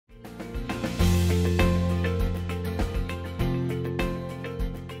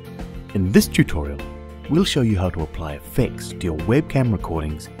In this tutorial, we'll show you how to apply effects to your webcam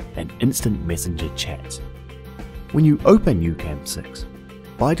recordings and instant messenger chats. When you open YouCam 6,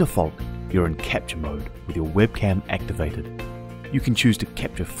 by default, you're in capture mode with your webcam activated. You can choose to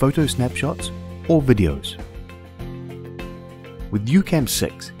capture photo snapshots or videos. With YouCam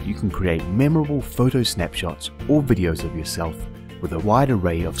 6, you can create memorable photo snapshots or videos of yourself with a wide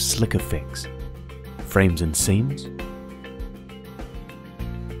array of slick effects, frames and seams,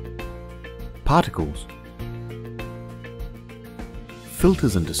 particles,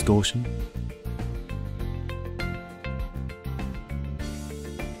 filters and distortion,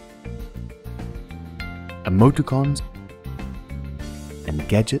 emoticons and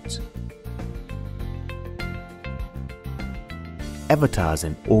gadgets, avatars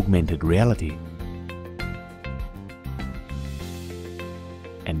and augmented reality,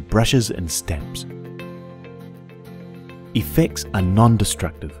 and brushes and stamps. Effects are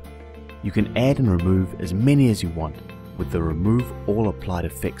non-destructive. You can add and remove as many as you want with the Remove All Applied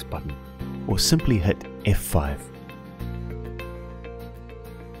Effects button, or simply hit F5.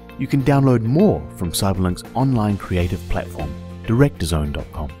 You can download more from CyberLink's online creative platform,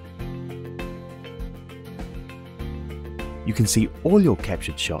 directorzone.com. You can see all your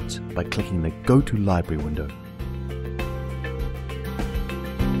captured shots by clicking the Go to Library window.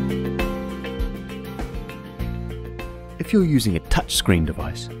 If you're using a touchscreen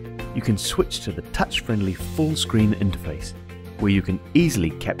device, you can switch to the touch-friendly full-screen interface, where you can easily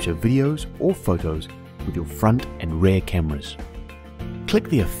capture videos or photos with your front and rear cameras. Click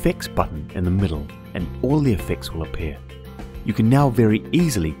the Effects button in the middle and all the effects will appear. You can now very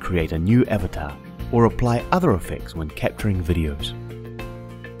easily create a new avatar or apply other effects when capturing videos.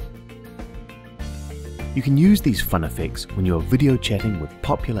 You can use these fun effects when you are video chatting with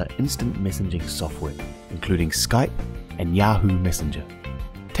popular instant messaging software, including Skype and Yahoo Messenger.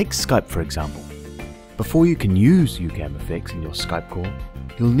 Take Skype for example. Before you can use YouCam effects in your Skype call,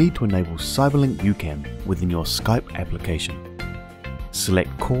 you'll need to enable CyberLink YouCam within your Skype application. Select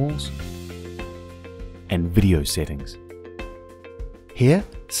Calls and Video Settings. Here,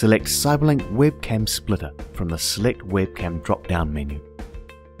 select CyberLink Webcam Splitter from the Select Webcam drop-down menu.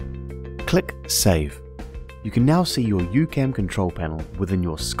 Click Save. You can now see your YouCam control panel within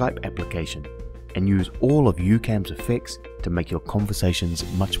your Skype application and use all of YouCam's effects to make your conversations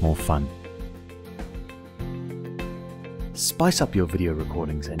much more fun. Spice up your video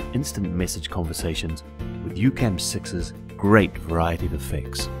recordings and instant message conversations with YouCam 6's great variety of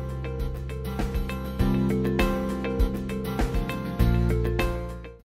effects.